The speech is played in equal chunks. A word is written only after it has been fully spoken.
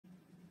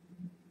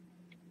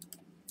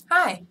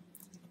Hi.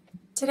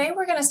 Today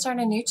we're going to start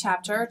a new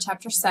chapter,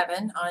 Chapter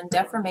 7, on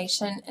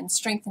deformation and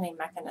strengthening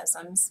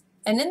mechanisms.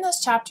 And in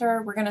this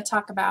chapter, we're going to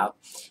talk about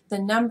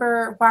why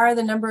are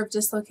the number of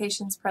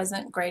dislocations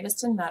present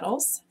greatest in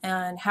metals,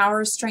 and how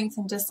are strength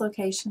and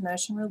dislocation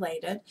motion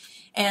related,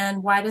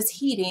 and why does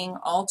heating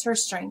alter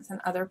strength and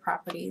other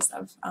properties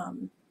of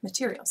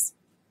materials.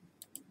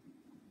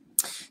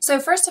 So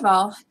first of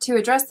all, to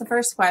address the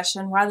first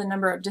question, why the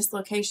number of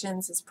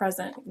dislocations is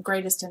present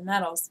greatest in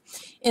metals.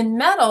 In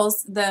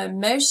metals, the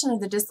motion of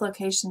the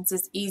dislocations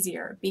is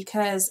easier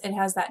because it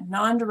has that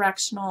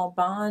non-directional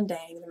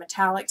bonding, the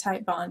metallic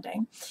type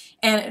bonding,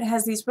 and it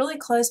has these really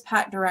close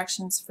packed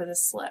directions for the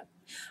slip.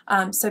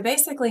 So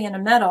basically in a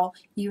metal,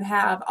 you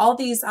have all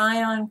these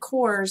ion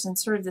cores and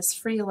sort of this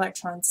free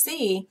electron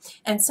sea,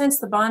 and since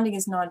the bonding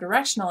is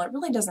non-directional, it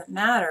really doesn't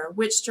matter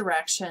which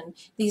direction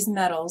these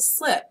metals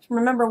slip.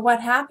 Remember,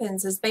 what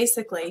happens is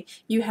basically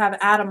you have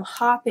atom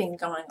hopping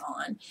going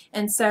on,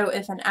 and so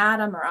if an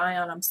atom or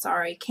ion,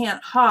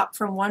 can't hop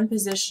from one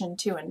position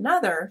to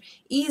another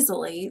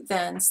easily,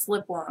 then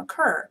slip won't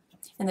occur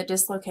and the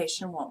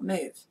dislocation won't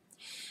move.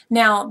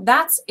 Now,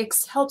 that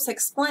helps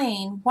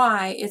explain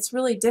why it's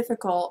really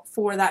difficult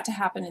for that to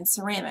happen in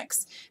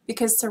ceramics,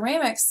 because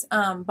ceramics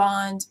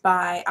bond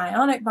by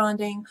ionic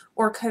bonding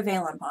or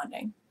covalent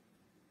bonding.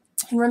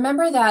 And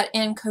remember that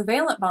in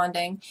covalent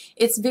bonding,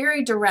 it's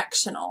very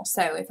directional.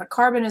 So if a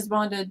carbon is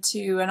bonded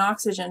to an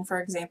oxygen, for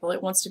example,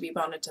 it wants to be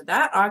bonded to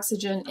that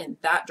oxygen in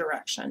that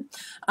direction.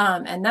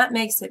 And that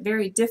makes it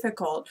very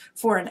difficult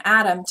for an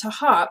atom to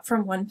hop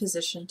from one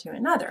position to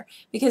another,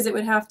 because it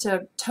would have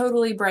to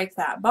totally break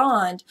that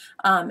bond,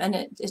 and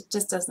it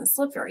just doesn't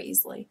slip very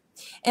easily.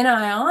 In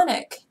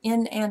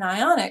an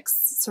ionic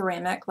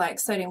ceramic, like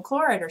sodium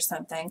chloride or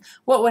something,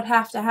 what would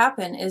have to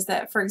happen is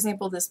that, for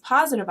example, this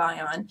positive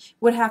ion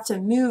would have to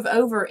move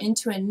over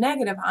into a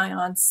negative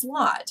ion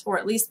slot, or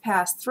at least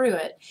pass through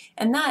it.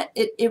 And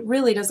it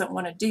really doesn't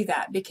want to do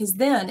that, because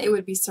then it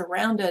would be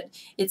surrounded,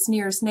 its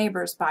nearest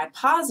neighbors, by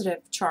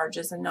positive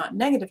charges and not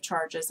negative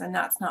charges, and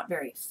that's not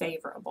very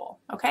favorable.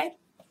 Okay?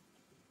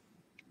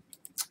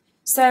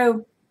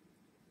 So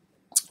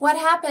what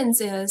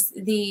happens is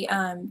the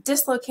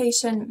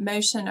dislocation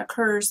motion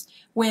occurs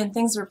when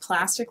things are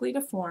plastically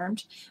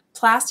deformed.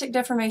 Plastic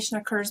deformation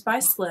occurs by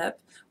slip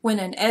when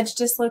an edge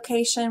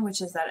dislocation,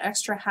 which is that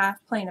extra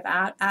half plane of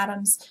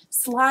atoms,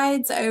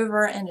 slides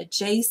over an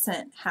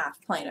adjacent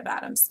half plane of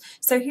atoms.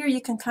 So here you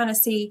can kind of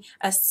see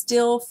a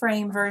still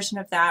frame version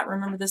of that.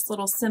 Remember this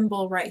little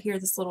symbol right here,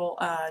 this little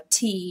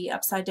T,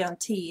 upside down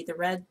T, the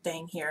red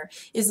thing here,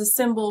 is a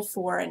symbol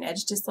for an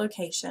edge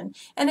dislocation,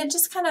 and it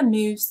just kind of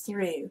moves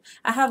through.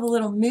 I have a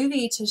little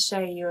movie to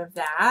show you of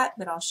that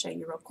I'll show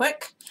you real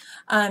quick.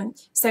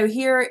 So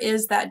here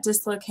is that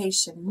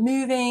dislocation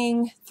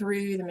moving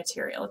through the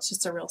material. It's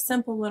just a real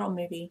simple little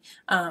movie,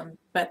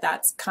 but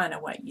that's kind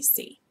of what you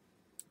see.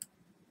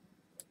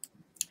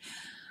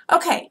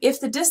 Okay, if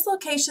the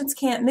dislocations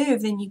can't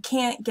move, then you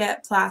can't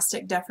get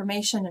plastic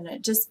deformation, and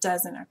it just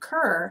doesn't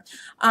occur.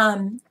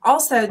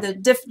 Also, the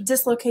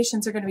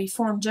dislocations are going to be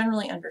formed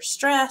generally under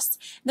stress.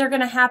 They're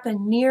going to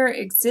happen near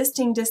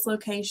existing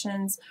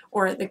dislocations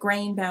or at the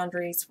grain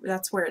boundaries.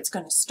 That's where it's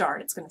going to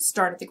start. It's going to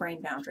start at the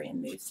grain boundary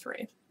and move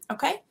through.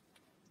 Okay?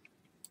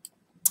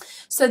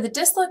 So the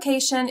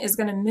dislocation is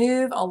going to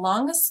move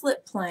along a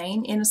slip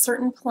plane in a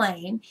certain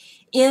plane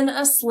in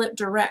a slip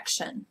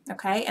direction,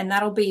 okay? And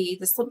the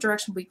slip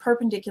direction will be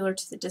perpendicular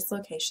to the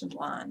dislocation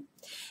line.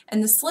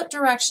 And the slip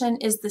direction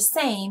is the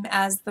same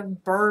as the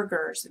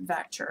Burger's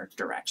vector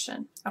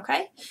direction,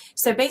 okay?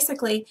 So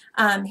basically,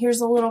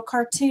 here's a little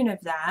cartoon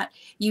of that.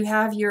 You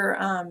have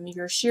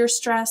your shear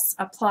stress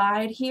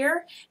applied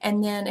here,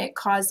 and then it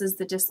causes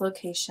the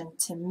dislocation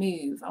to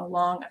move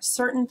along a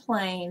certain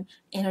plane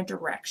in a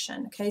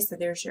direction, okay? So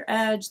there's your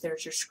edge,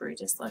 there's your screw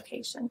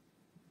dislocation.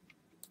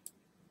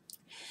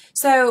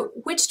 So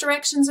which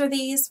directions are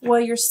these? Well,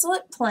 your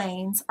slip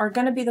planes are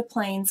going to be the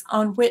planes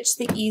on which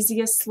the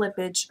easiest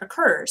slippage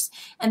occurs.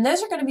 And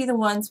those are going to be the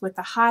ones with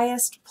the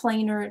highest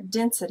planar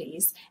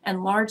densities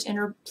and large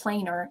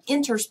interplanar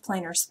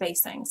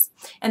spacings.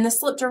 And the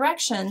slip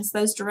directions,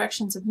 those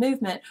directions of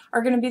movement,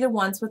 are going to be the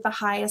ones with the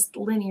highest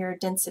linear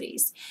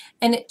densities.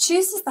 And it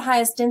chooses the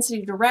highest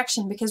density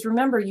direction because,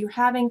 remember, you're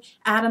having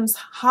atoms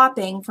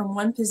hopping from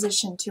one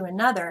position to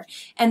another.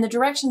 And the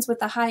directions with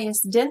the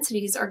highest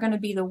densities are going to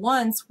be the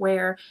ones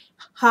where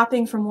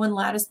hopping from one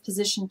lattice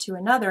position to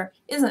another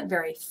isn't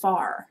very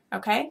far,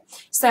 okay?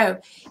 So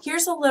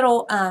here's a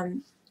little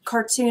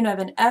cartoon of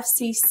an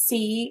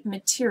FCC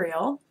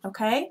material,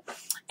 okay?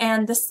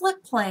 And the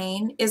slip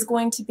plane is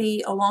going to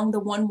be along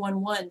the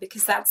 111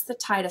 because that's the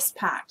tightest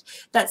packed.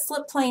 That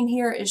slip plane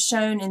here is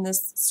shown in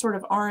this sort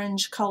of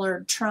orange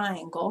colored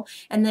triangle,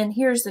 and then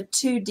here's a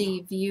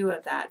 2D view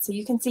of that. So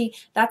you can see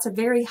that's a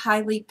very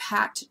highly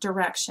packed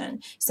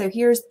direction. So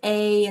here's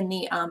A in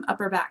the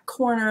upper back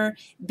corner,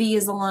 B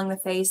is along the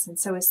face, and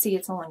so is C,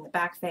 it's along the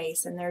back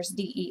face, and there's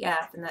D, E,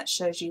 F, and that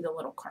shows you the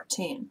little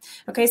cartoon.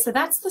 Okay, so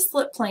that's the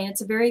slip plane. It's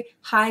a very very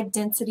high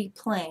density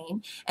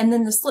plane, and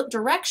then the slip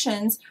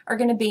directions are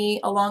going to be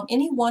along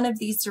any one of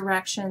these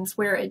directions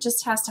where it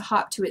just has to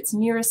hop to its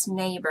nearest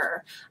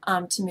neighbor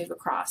to move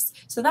across.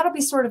 So that'll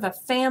be sort of a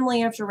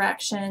family of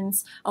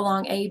directions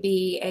along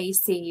AB,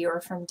 AC,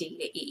 or from D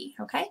to E,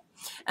 okay?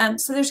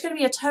 So there's going to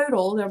be a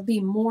total, there'll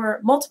be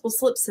multiple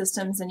slip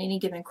systems in any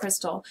given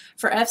crystal.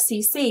 For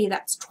FCC,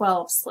 that's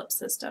 12 slip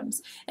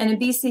systems. And in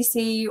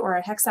BCC, or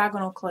a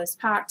hexagonal closed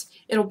pact,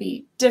 it'll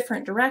be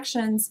different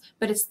directions,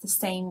 but it's the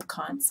same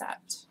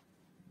concept.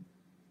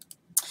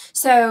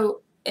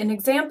 So an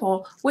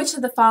example, which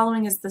of the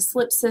following is the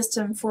slip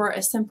system for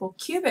a simple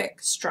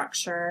cubic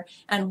structure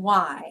and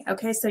why?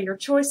 Okay, so your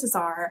choices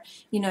are,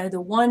 you know,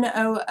 the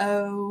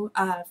 100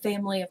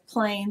 family of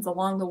planes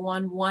along the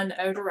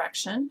 110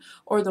 direction,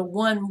 or the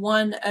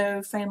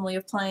 110 family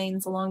of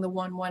planes along the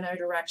 110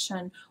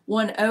 direction,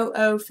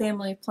 100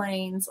 family of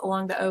planes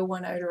along the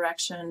 010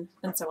 direction,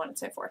 and so on and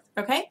so forth.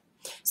 Okay,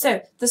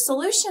 so the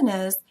solution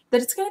is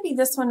that it's going to be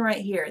this one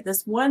right here,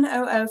 this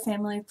 100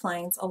 family of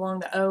planes along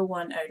the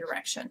 010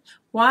 direction.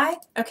 Why?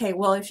 Okay,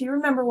 well, if you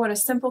remember what a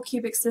simple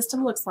cubic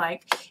system looks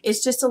like,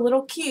 it's just a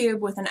little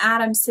cube with an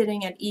atom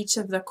sitting at each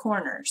of the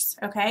corners,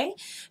 okay?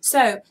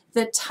 So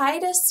the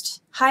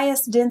tightest,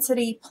 highest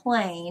density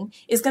plane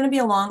is going to be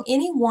along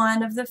any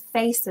one of the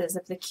faces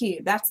of the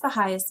cube. That's the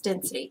highest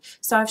density.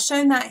 So I've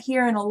shown that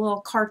here in a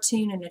little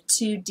cartoon in a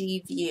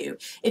 2D view.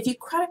 If you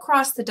cut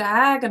across the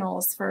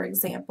diagonals, for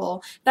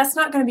example, that's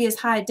not going to be as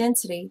high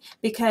density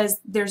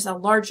because there's a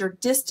larger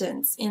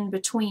distance in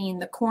between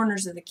the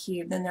corners of the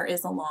cube than there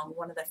is along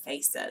one of the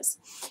faces.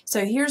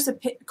 So here's a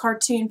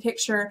cartoon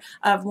picture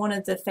of one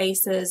of the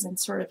faces and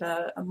sort of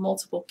a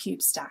multiple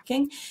cube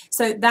stacking.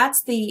 So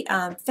that's the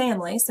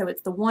family, so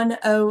it's the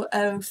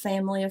 100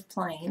 family of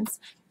planes.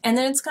 And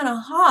then it's going to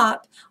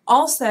hop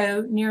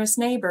also nearest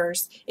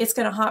neighbors. It's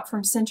going to hop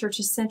from center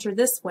to center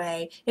this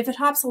way. If it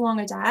hops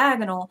along a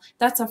diagonal,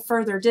 that's a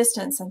further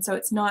distance, and so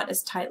it's not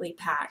as tightly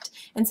packed.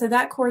 And so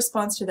that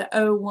corresponds to the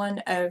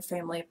 010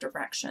 family of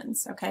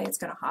directions. Okay, it's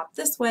going to hop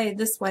this way,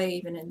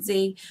 even in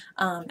Z,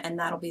 and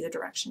that'll be the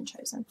direction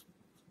chosen.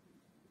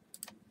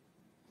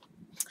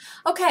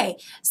 Okay,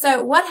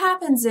 so what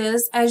happens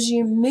is as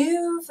you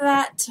move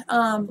that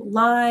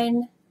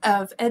line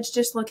of edge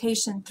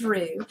dislocation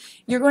through,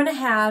 you're going to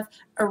have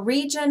a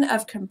region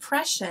of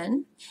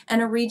compression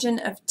and a region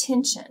of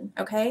tension,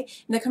 okay?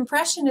 And the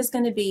compression is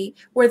going to be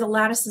where the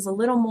lattice is a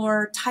little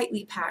more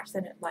tightly packed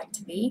than it'd like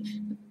to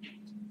be.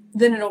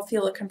 Then it'll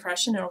feel a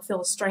compression, it'll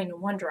feel a strain in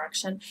one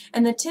direction.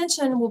 And the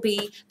tension will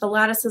be the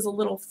lattice is a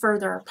little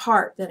further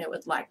apart than it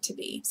would like to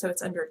be. So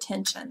it's under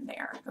tension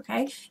there,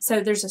 okay?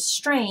 So there's a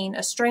strain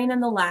in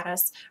the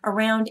lattice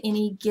around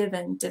any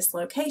given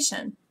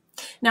dislocation.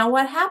 Now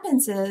what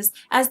happens is,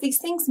 as these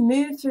things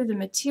move through the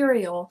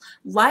material,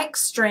 like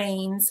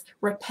strains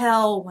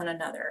repel one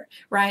another,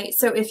 right?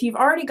 So if you've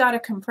already got a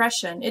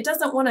compression, it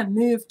doesn't want to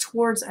move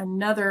towards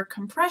another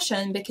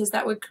compression because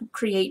that would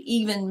create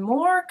even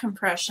more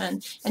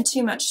compression and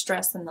too much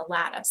stress in the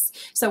lattice.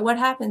 So what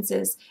happens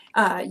is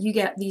you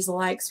get these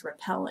likes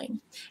repelling.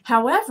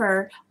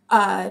 However,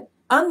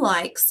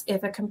 unlikes,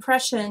 if a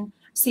compression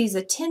sees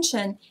a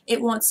tension,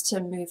 it wants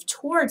to move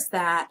towards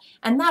that,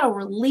 and that'll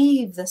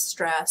relieve the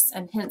stress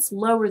and hence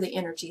lower the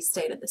energy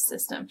state of the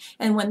system.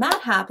 And when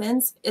that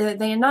happens,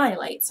 they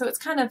annihilate. So it's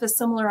kind of a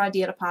similar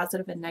idea to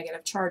positive and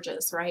negative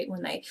charges, right?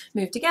 When they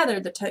move together,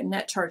 the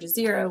net charge is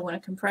 0. When a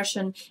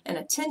compression and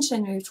a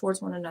tension move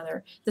towards one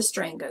another, the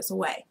strain goes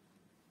away.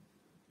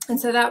 And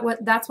so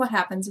that's what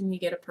happens when you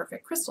get a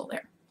perfect crystal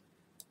there.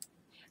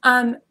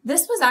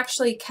 This was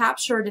actually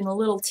captured in a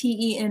little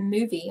TEM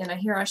movie, and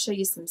here I show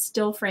you some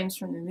still frames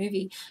from the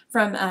movie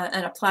from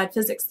an applied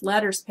physics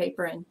letters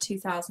paper in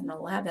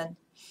 2011.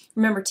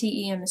 Remember,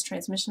 TEM is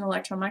transmission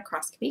electron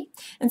microscopy.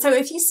 And so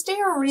if you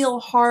stare real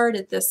hard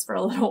at this for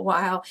a little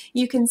while,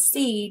 you can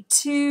see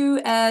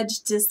two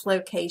edge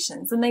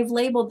dislocations. And they've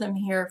labeled them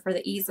here for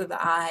the ease of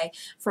the eye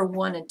for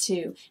 1 and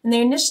 2. And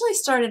they initially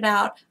started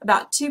out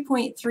about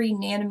 2.3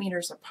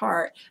 nanometers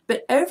apart.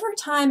 But over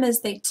time, as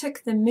they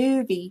took the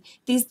movie,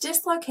 these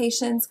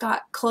dislocations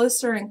got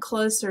closer and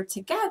closer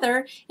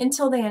together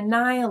until they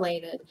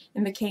annihilated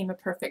and became a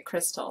perfect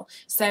crystal.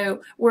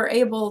 So we're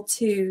able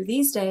to,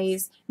 these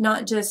days,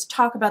 not just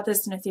talk about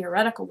this in a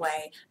theoretical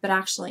way, but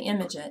actually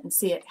image it and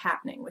see it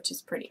happening, which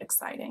is pretty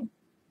exciting.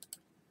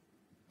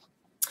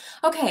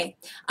 Okay,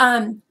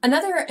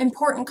 another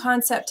important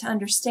concept to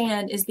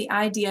understand is the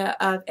idea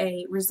of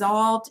a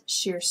resolved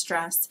shear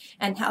stress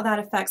and how that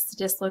affects the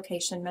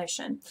dislocation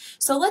motion.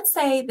 So let's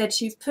say that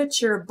you've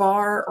put your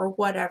bar or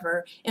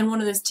whatever in one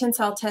of those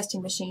tensile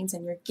testing machines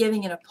and you're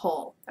giving it a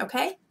pull,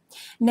 okay?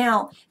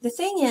 Now, the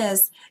thing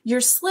is, your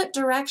slip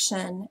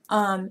direction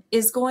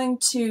is going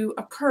to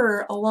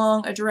occur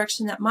along a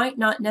direction that might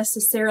not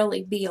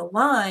necessarily be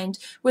aligned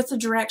with the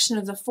direction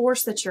of the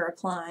force that you're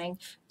applying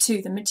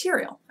to the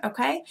material,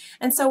 okay?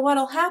 And so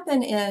what'll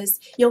happen is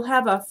you'll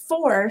have a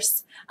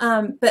force,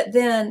 but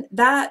then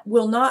that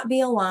will not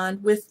be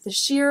aligned with the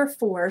shear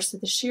force,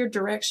 the shear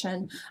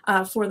direction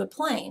for the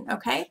plane,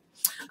 okay?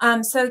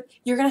 So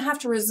you're going to have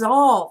to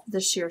resolve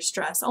the shear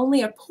stress.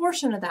 Only a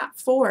portion of that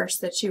force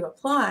that you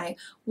apply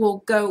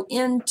will go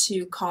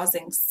into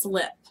causing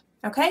slip.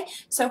 Okay,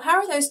 so how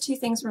are those two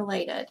things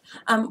related?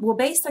 Well,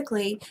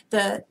 basically,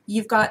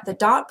 you've got the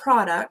dot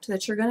product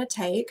that you're going to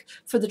take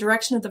for the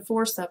direction of the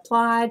force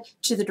applied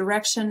to the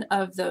direction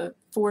of the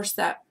force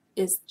that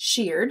is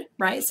sheared,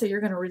 right? So you're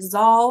going to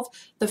resolve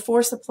the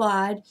force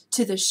applied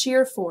to the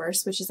shear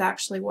force, which is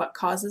actually what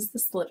causes the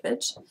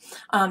slippage.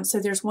 So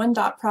there's one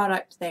dot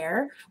product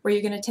there where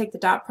you're going to take the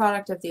dot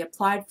product of the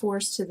applied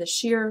force to the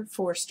shear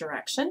force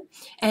direction,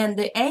 and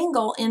the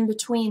angle in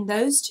between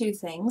those two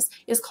things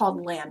is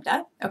called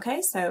lambda.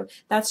 Okay, so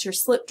that's your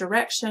slip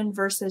direction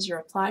versus your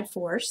applied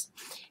force.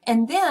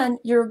 And then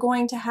you're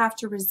going to have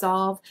to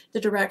resolve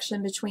the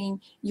direction between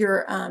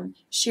your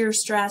shear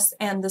stress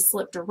and the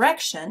slip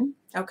direction,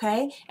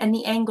 okay? And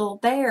the angle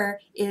there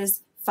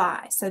is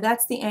phi. So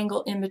that's the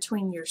angle in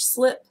between your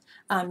slip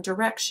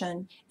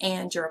direction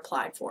and your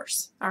applied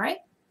force, all right?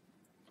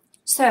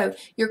 So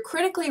your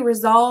critically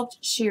resolved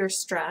shear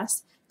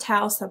stress,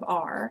 tau sub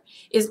r,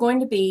 is going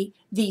to be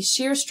the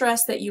shear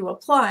stress that you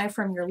apply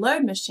from your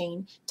load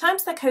machine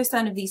times the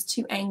cosine of these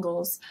two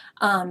angles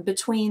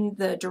between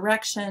the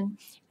direction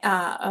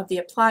of the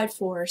applied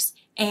force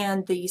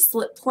and the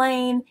slip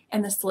plane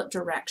and the slip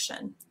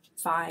direction,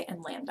 phi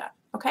and lambda,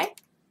 okay?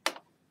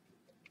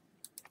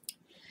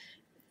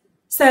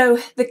 So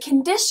the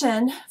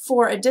condition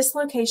for a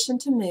dislocation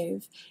to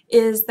move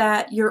is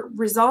that your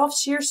resolved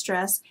shear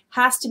stress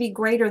has to be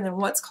greater than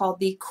what's called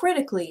the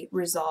critically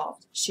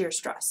resolved shear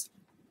stress.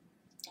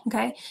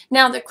 Okay,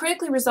 now the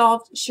critically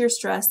resolved shear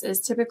stress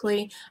is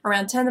typically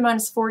around 10 to the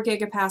minus 4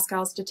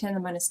 gigapascals to 10 to the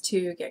minus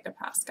 2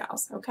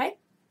 gigapascals, okay?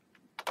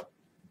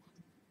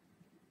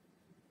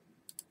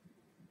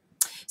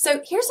 So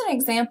here's an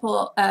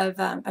example of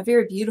a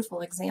very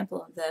beautiful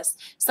example of this.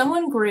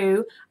 Someone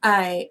grew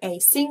a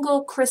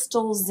single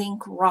crystal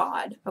zinc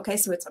rod. Okay,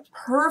 so it's a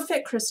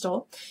perfect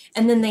crystal,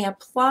 and then they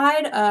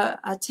applied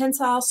a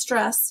tensile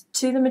stress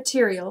to the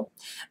material,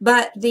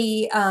 but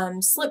the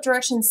slip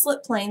direction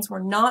slip planes were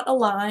not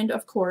aligned,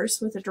 of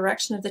course, with the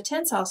direction of the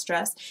tensile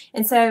stress,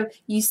 and so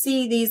you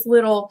see these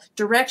little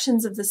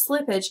directions of the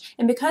slippage,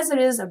 and because it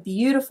is a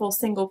beautiful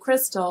single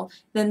crystal,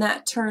 then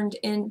that turned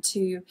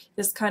into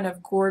this kind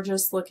of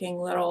gorgeous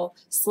looking little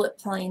slip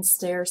plane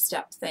stair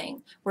step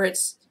thing where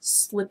it's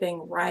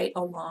slipping right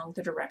along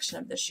the direction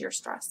of the shear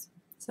stress.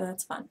 So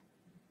that's fun.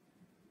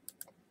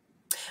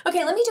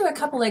 Okay, let me do a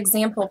couple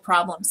example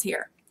problems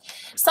here.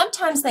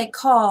 Sometimes they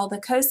call the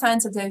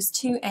cosines of those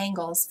two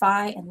angles,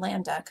 phi and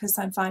lambda,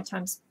 cosine phi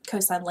times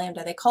cosine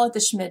lambda, they call it the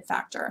Schmid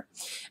factor.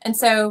 And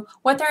so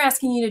what they're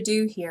asking you to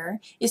do here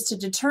is to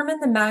determine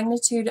the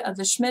magnitude of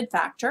the Schmid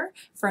factor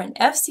for an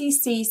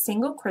FCC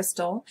single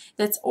crystal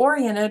that's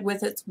oriented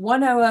with its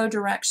 100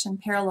 direction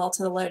parallel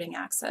to the loading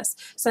axis.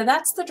 So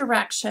that's the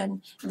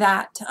direction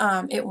that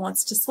it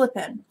wants to slip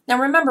in. Now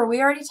remember,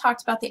 we already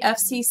talked about the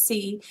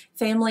FCC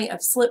family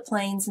of slip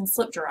planes and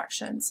slip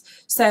directions.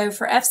 So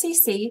for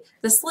FCC,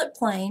 the slip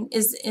plane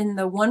is in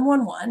the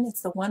 111.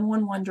 It's the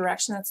 111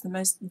 direction. That's the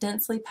most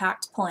densely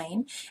packed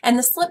plane. And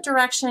the slip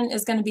direction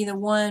is going to be the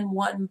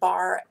 1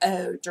 bar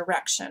O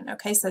direction.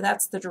 Okay, so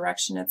that's the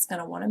direction it's going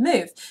to want to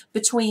move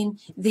between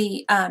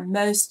the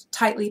most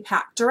tightly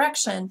packed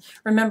direction.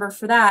 Remember,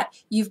 for that,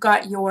 you've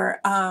got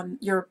your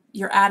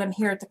atom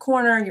here at the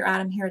corner, your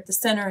atom here at the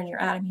center, and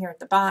your atom here at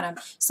the bottom.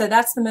 So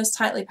that's the most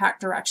tightly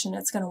packed direction.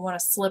 It's going to want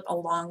to slip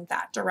along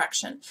that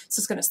direction. So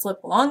it's going to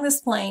slip along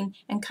this plane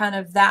and kind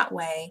of that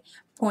way,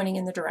 pointing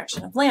in the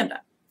direction of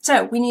lambda.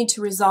 So we need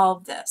to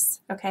resolve this,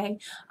 okay,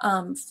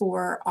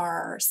 for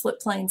our slip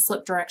plane,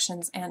 slip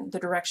directions, and the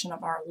direction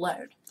of our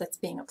load that's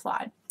being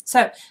applied.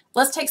 So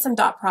let's take some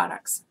dot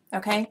products,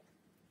 okay?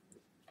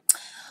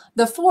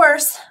 The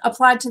force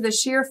applied to the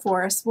shear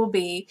force will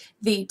be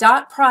the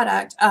dot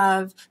product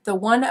of the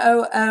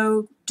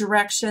 100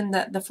 direction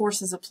that the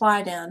force is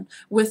applied in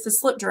with the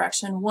slip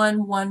direction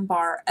 1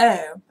 bar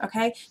O.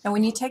 Okay, now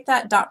when you take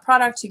that dot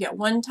product, you get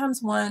 1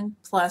 times 1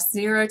 plus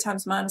 0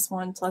 times minus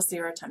 1 plus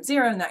 0 times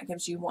 0, and that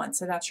gives you 1.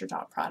 So that's your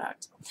dot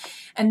product.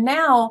 And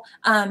now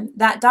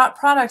that dot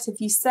product, if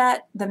you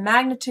set the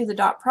magnitude of the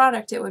dot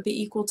product, it would be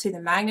equal to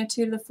the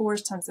magnitude of the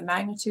force times the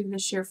magnitude of the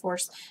shear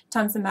force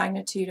times the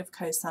magnitude of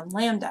cosine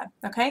lambda.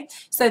 Okay,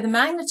 so the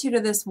magnitude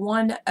of this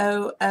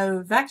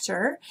 100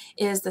 vector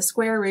is the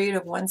square root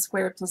of 1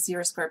 squared plus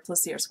 0 squared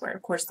plus 0 squared.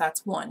 Of course,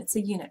 that's 1. It's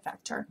a unit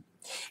vector.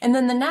 And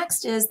then the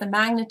next is the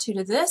magnitude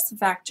of this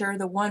vector,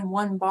 the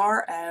 1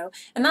 bar O,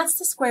 and that's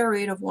the square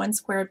root of 1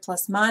 squared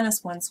plus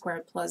minus 1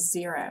 squared plus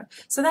 0.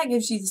 So that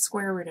gives you the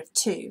square root of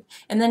 2,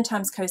 and then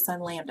times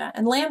cosine lambda.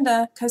 And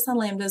cosine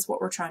lambda is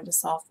what we're trying to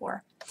solve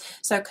for.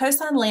 So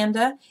cosine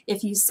lambda,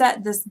 if you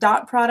set this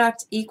dot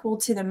product equal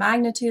to the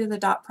magnitude of the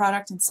dot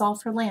product and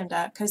solve for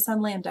lambda,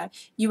 cosine lambda,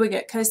 you would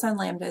get cosine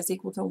lambda is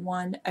equal to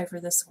 1 over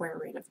the square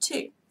root of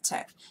 2.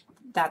 So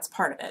that's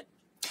part of it.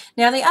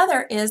 Now the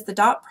other is the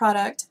dot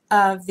product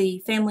of the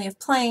family of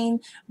plane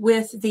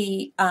with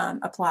the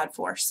applied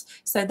force.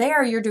 So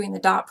there you're doing the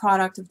dot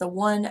product of the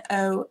 1,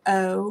 0,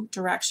 0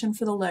 direction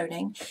for the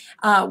loading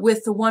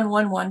with the 1,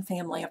 1, 1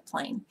 family of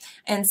plane.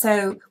 And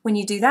so when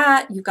you do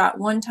that, you've got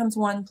 1 times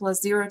 1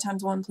 plus 0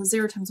 times 1 plus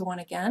 0 times 1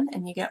 again,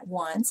 and you get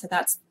 1. So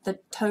that's the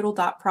total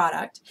dot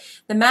product.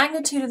 The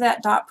magnitude of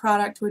that dot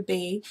product would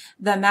be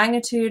the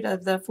magnitude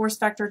of the force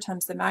vector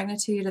times the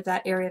magnitude of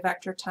that area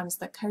vector times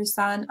the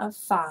cosine of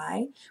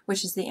phi,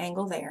 which is the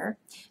angle there.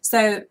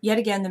 So yet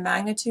again, the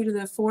magnitude of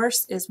the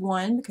force is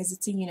 1 because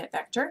it's a unit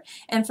vector.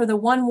 And for the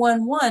 1,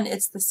 1, 1,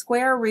 it's the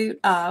square root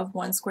of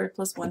 1 squared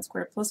plus 1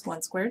 squared plus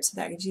 1 squared. So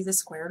that gives you the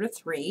square root of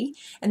 3.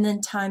 And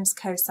then times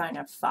cosine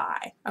of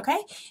phi. Okay?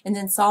 And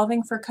then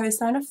solving for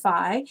cosine of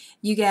phi,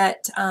 you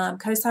get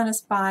cosine of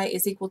phi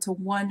is equal to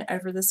 1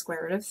 over the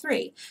square root of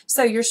 3.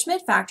 So your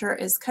Schmidt factor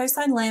is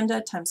cosine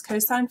lambda times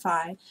cosine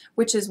phi,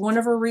 which is 1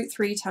 over root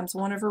 3 times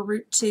 1 over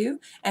root 2.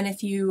 And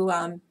if you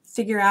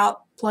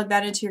plug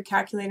that into your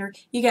calculator,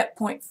 you get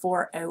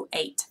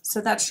 0.408. So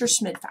that's your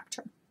Schmidt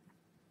factor.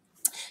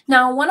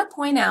 Now I want to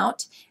point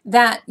out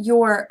that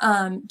your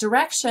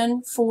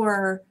direction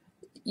for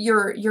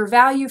your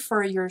value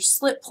for your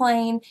slip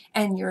plane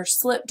and your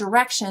slip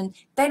direction,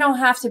 they don't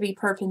have to be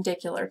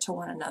perpendicular to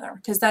one another,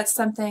 because that's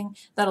something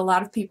that a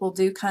lot of people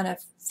do kind of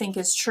think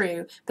is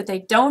true, but they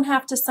don't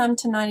have to sum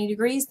to 90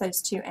 degrees,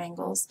 those two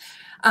angles.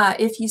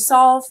 If you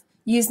solve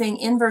using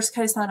inverse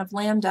cosine of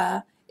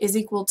lambda is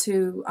equal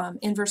to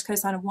inverse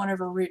cosine of 1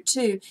 over root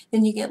 2,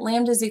 then you get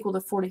lambda is equal to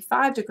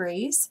 45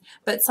 degrees,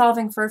 but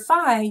solving for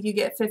phi, you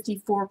get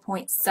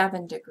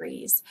 54.7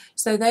 degrees.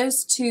 So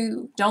those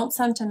two don't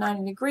sum to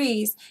 90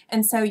 degrees,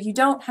 and so you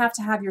don't have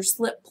to have your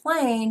slip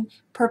plane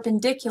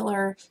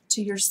perpendicular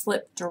to your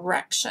slip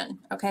direction.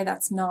 Okay,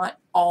 that's not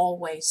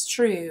always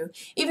true,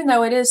 even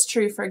though it is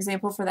true, for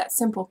example, for that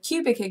simple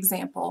cubic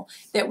example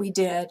that we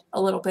did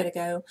a little bit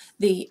ago,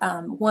 the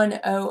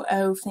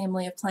 100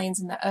 family of planes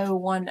and the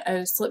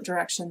 010 slip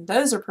direction,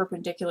 those are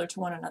perpendicular to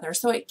one another.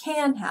 So it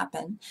can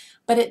happen,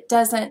 but it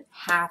doesn't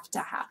have to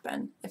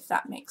happen, if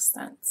that makes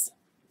sense.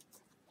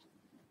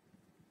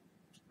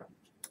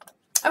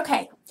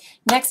 Okay,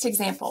 next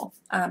example,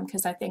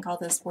 because I think all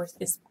this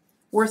is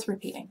worth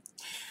repeating.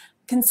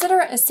 Consider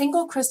a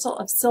single crystal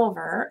of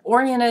silver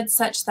oriented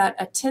such that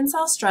a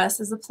tensile stress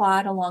is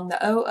applied along the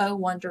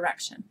 001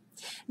 direction.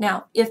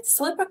 Now, if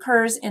slip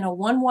occurs in a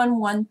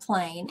 111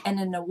 plane and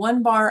in a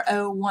 1 bar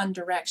 01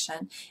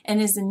 direction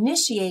and is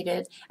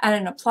initiated at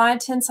an applied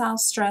tensile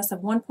stress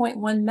of 1.1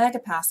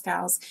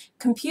 megapascals,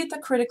 compute the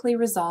critically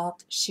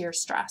resolved shear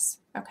stress.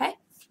 Okay?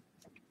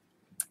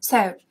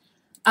 So,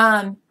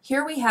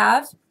 here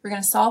we're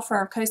going to solve for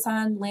our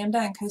cosine lambda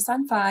and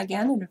cosine phi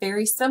again in a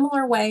very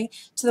similar way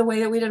to the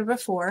way that we did it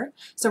before.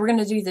 So we're going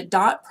to do the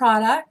dot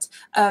product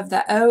of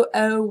the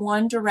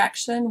 001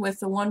 direction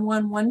with the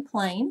 111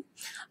 plane,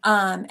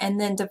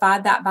 and then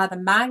divide that by the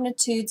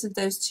magnitudes of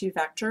those two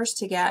vectors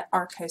to get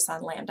our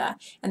cosine lambda,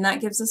 and that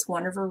gives us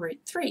 1 over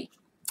root 3.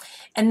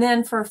 And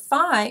then for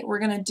phi, we're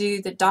going to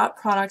do the dot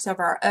product of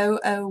our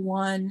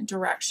 001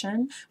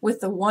 direction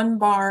with the 1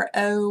 bar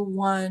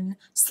 01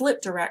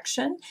 slip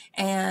direction,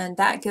 and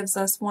that gives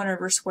us 1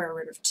 over square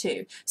root of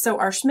 2. So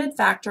our Schmidt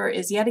factor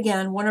is yet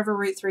again 1 over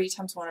root 3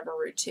 times 1 over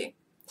root 2.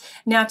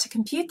 Now to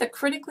compute the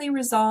critically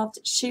resolved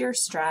shear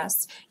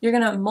stress, you're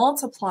going to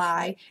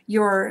multiply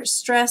your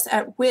stress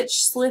at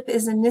which slip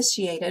is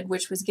initiated,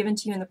 which was given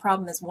to you in the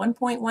problem as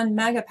 1.1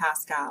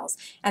 megapascals,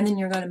 and then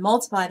you're going to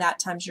multiply that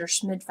times your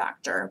Schmidt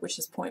factor, which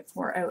is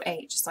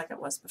 0.408, just like it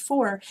was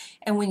before.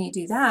 And when you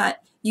do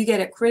that, you get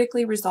a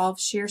critically resolved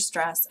shear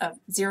stress of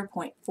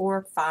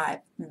 0.45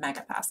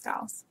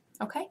 megapascals.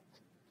 Okay?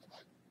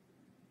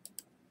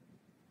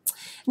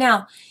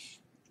 Now,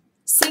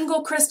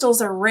 single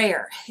crystals are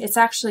rare. It's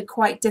actually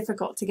quite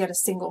difficult to get a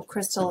single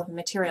crystal of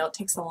material. It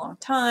takes a long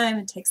time.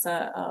 It takes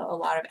a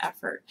lot of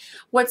effort.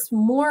 What's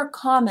more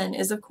common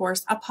is, of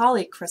course, a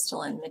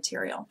polycrystalline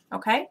material.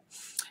 Okay?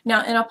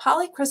 Now, in a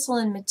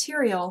polycrystalline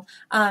material,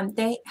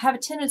 they have a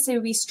tendency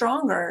to be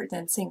stronger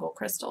than single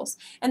crystals.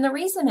 And the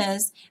reason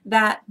is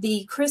that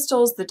the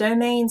crystals, the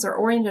domains, are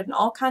oriented in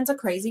all kinds of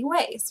crazy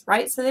ways,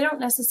 right? So they don't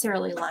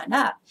necessarily line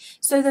up.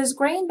 So those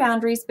grain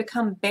boundaries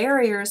become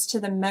barriers to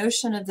the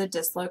motion of the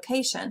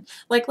dislocation.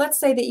 Like, let's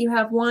say that you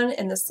have one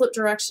and the slip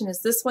direction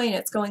is this way and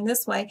it's going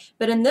this way,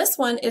 but in this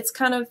one, it's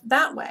kind of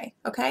that way,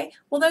 okay?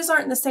 Well, those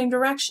aren't in the same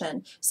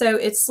direction. So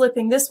it's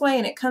slipping this way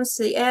and it comes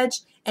to the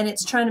edge, and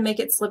it's trying to make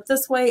it slip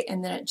this way,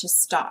 and then it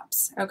just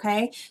stops,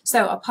 okay?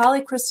 So a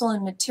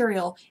polycrystalline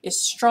material is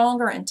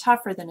stronger and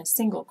tougher than a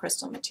single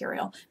crystal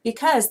material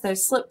because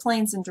those slip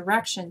planes and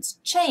directions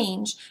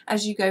change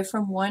as you go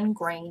from one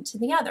grain to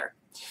the other,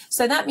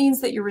 So that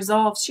means that your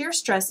resolved shear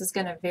stress is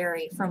going to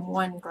vary from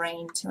one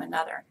grain to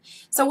another.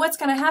 So what's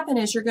going to happen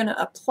is you're going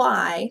to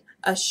apply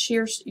a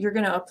stress,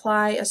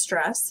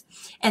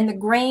 and the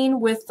grain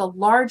with the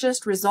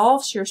largest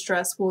resolved shear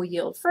stress will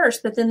yield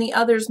first, but then the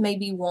others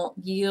maybe won't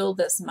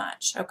yield as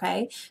much,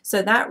 okay?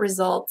 So that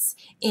results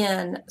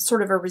in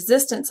sort of a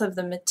resistance of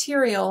the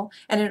material,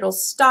 and it'll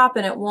stop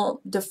and it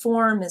won't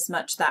deform as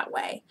much that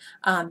way.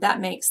 That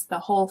makes the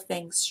whole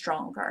thing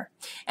stronger.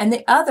 And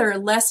the other,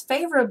 less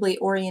favorably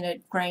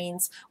oriented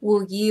grains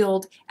will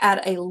yield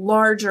at a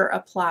larger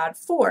applied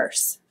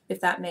force, if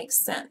that makes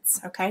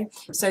sense, okay?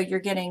 So you're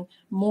getting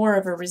more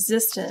of a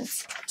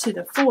resistance to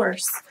the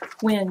force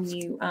when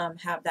you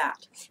have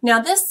that. Now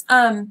this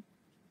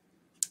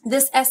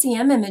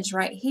SEM image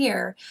right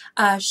here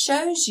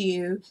shows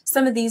you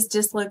some of these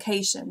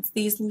dislocations.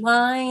 These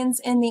lines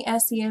in the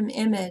SEM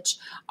image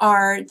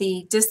are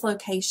the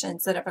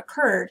dislocations that have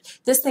occurred.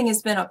 This thing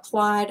has been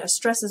applied, a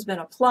stress has been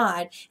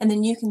applied, and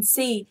then you can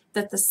see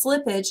that the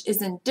slippage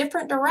is in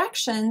different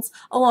directions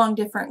along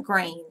different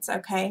grains,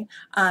 okay?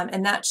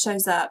 And that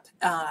shows up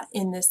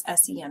in this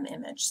SEM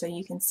image. So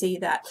you can see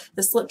that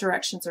the slip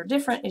directions are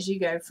different as you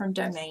go from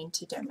domain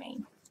to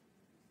domain.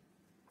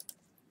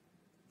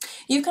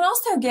 You can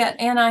also get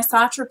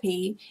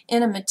anisotropy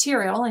in a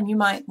material, and you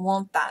might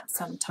want that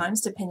sometimes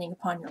depending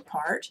upon your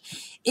part.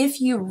 If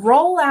you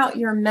roll out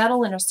your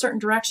metal in a certain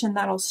direction,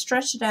 that'll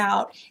stretch it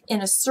out in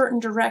a certain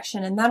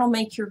direction, and that'll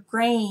make your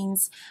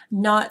grains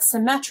not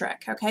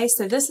symmetric, okay?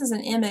 So this is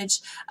an image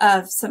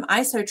of some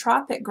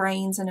isotropic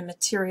grains in a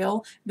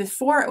material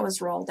before it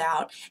was rolled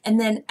out, and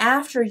then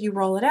after you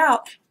roll it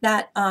out,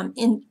 that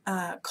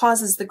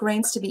causes the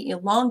grains to be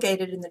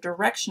elongated in the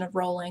direction of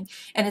rolling,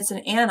 and it's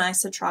an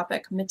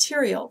anisotropic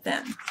material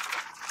then.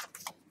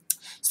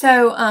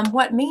 So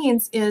what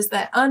means is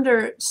that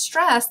under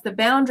stress, the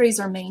boundaries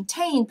are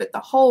maintained, but the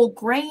whole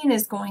grain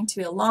is going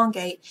to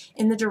elongate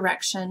in the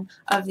direction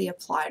of the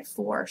applied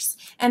force.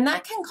 And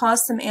that can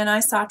cause some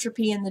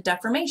anisotropy in the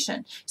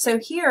deformation. So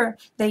here,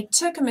 they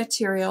took a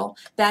material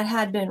that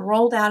had been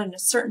rolled out in a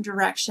certain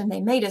direction, they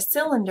made a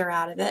cylinder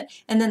out of it,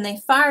 and then they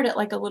fired it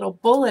like a little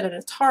bullet at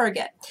a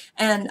target.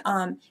 And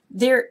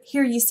here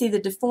you see the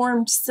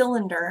deformed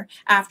cylinder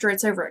after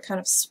it's over. It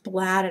kind of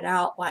splatted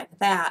out like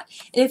that.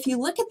 And if you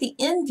look at the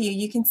end view,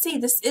 you can see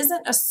this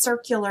isn't a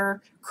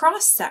circular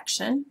cross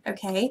section,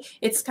 okay?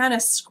 It's kind of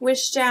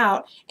squished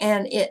out,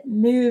 and it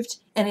moved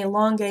and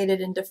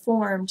elongated and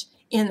deformed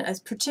in a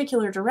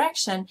particular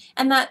direction,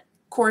 and that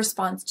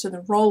corresponds to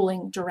the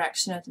rolling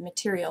direction of the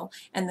material,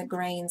 and the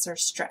grains are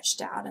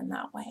stretched out in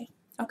that way,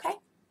 okay?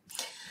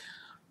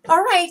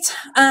 All right,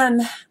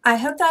 I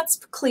hope that's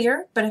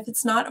clear, but if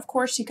it's not, of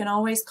course, you can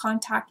always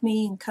contact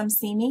me and come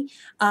see me,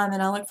 and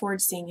I look forward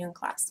to seeing you in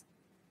class.